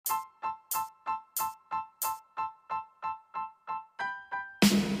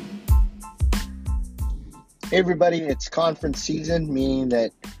Hey everybody, it's conference season, meaning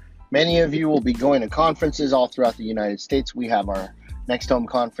that many of you will be going to conferences all throughout the United States. We have our next home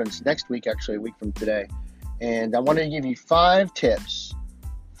conference next week, actually a week from today. And I wanted to give you 5 tips,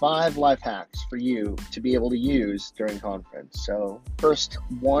 5 life hacks for you to be able to use during conference. So first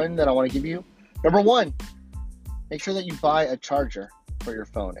one that I want to give you, number 1, make sure that you buy a charger for your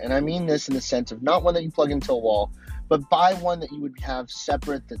phone. And I mean this in the sense of not one that you plug into a wall, but buy one that you would have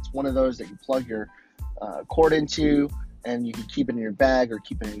separate, that's one of those that you plug your cord into, and you can keep it in your bag or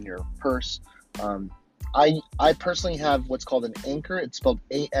keep it in your purse. I personally have what's called an Anker. It's spelled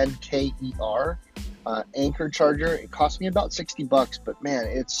Anker, Anker charger. It cost me about $60, but man,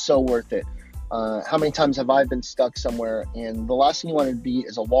 it's so worth it. How many times have I been stuck somewhere, and the last thing you want to be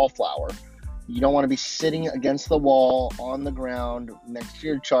is a wallflower. You don't want to be sitting against the wall on the ground next to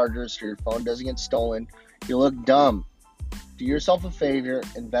your charger so your phone doesn't get stolen. You look dumb. Do yourself a favor,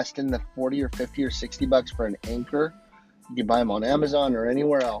 invest in the 40 or 50 or $60 for an Anker. You can buy them on Amazon or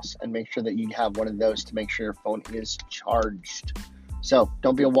anywhere else, and make sure that you have one of those to make sure your phone is charged. So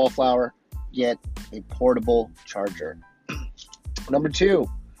don't be a wallflower, get a portable charger. Number 2,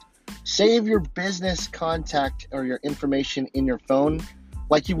 save your business contact or your information in your phone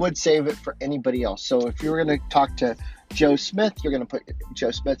like you would save it for anybody else. So if you were going to talk to Joe Smith, you're going to put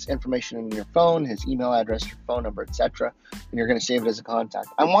Joe Smith's information in your phone, his email address, your phone number, etc., and you're going to save it as a contact.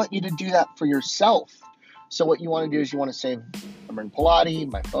 I want you to do that for yourself. So what you want to do is you want to save Amrin Pilati,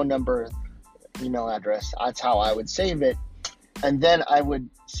 my phone number, email address. That's how I would save it. And then I would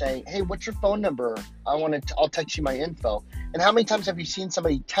say, hey, what's your phone number? I'll text you my info. And how many times have you seen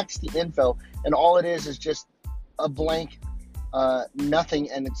somebody text the info and all it is just a blank nothing,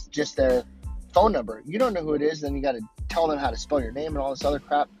 and it's just their phone number? You don't know who it is, then you got to tell them how to spell your name and all this other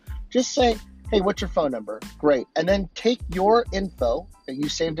crap. Just say, hey, what's your phone number? Great. And then take your info that you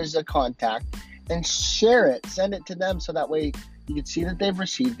saved as a contact and share it, send it to them, so that way you can see that they've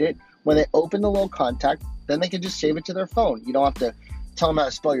received it. When they open the little contact, then they can just save it to their phone. You don't have to tell them how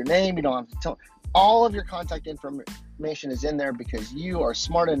to spell your name. You don't have to tell. All of your contact information is in there because you are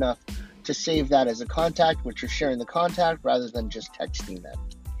smart enough to save that as a contact, which you're sharing the contact rather than just texting them.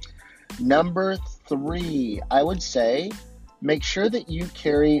 Number 3, I would say make sure that you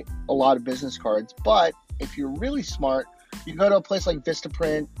carry a lot of business cards. But if you're really smart, you go to a place like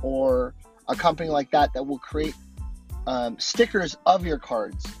Vistaprint or a company like that will create stickers of your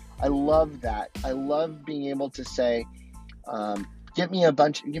cards. I love that. I love being able to say, give me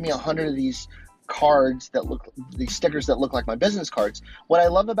 100 of these cards these stickers that look like my business cards. What I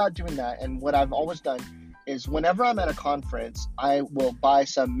love about doing that, and what I've always done, is whenever I'm at a conference, I will buy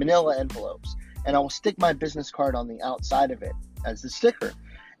some manila envelopes and I will stick my business card on the outside of it as the sticker.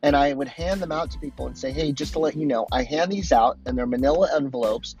 And I would hand them out to people and say, hey, just to let you know, I hand these out and they're manila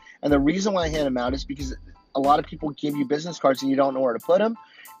envelopes. And the reason why I hand them out is because a lot of people give you business cards and you don't know where to put them.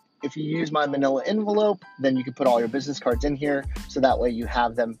 If you use my manila envelope, then you can put all your business cards in here, so that way you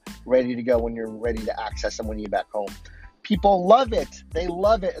have them ready to go when you're ready to access them when you get back home. People love it. They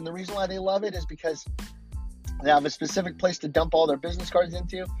love it. And the reason why they love it is because they have a specific place to dump all their business cards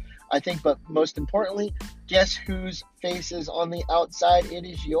into, I think. But most importantly, guess whose face is on the outside? It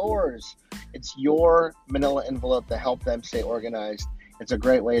is yours. It's your manila envelope to help them stay organized. It's a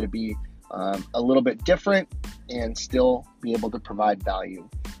great way to be a little bit different and still be able to provide value.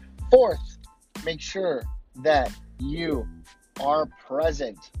 4th, make sure that you are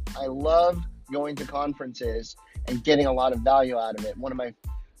present. I love going to conferences and getting a lot of value out of it. One of my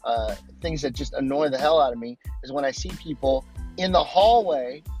things that just annoy the hell out of me is when I see people in the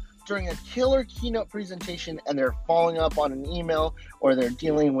hallway during a killer keynote presentation and they're following up on an email, or they're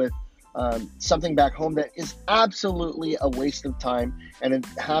dealing with something back home that is absolutely a waste of time. And it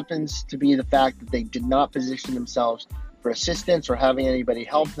happens to be the fact that they did not position themselves for assistance or having anybody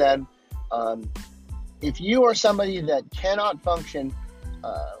help them. If you are somebody that cannot function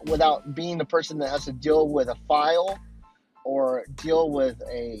without being the person that has to deal with a file or deal with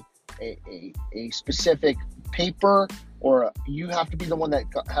a specific paper, or you have to be the one that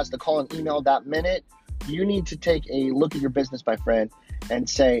has to call an email that minute, you need to take a look at your business, my friend, and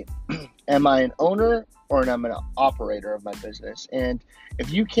say, am I an owner or am I an operator of my business? And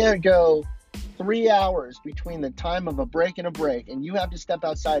if you can't go 3 hours between the time of a break and a break, and you have to step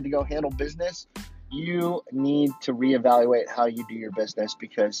outside to go handle business, you need to reevaluate how you do your business,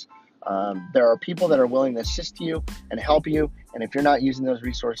 because there are people that are willing to assist you and help you. And if you're not using those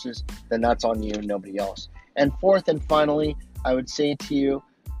resources, then that's on you, nobody else. And 4th and finally, I would say to you,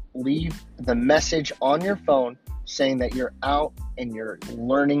 leave the message on your phone saying that you're out and you're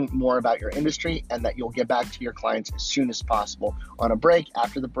learning more about your industry and that you'll get back to your clients as soon as possible on a break,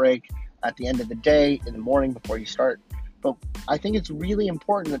 after the break, at the end of the day, in the morning before you start. But I think it's really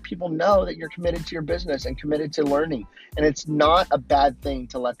important that people know that you're committed to your business and committed to learning. And it's not a bad thing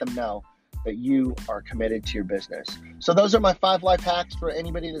to let them know that you are committed to your business. So those are my 5 life hacks for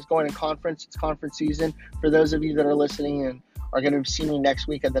anybody that's going to conference. It's conference season. For those of you that are listening and are going to see me next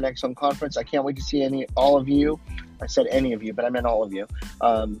week at the Next Home Conference, I can't wait to see all of you. I said any of you, but I meant all of you.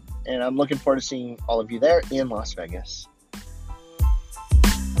 And I'm looking forward to seeing all of you there in Las Vegas.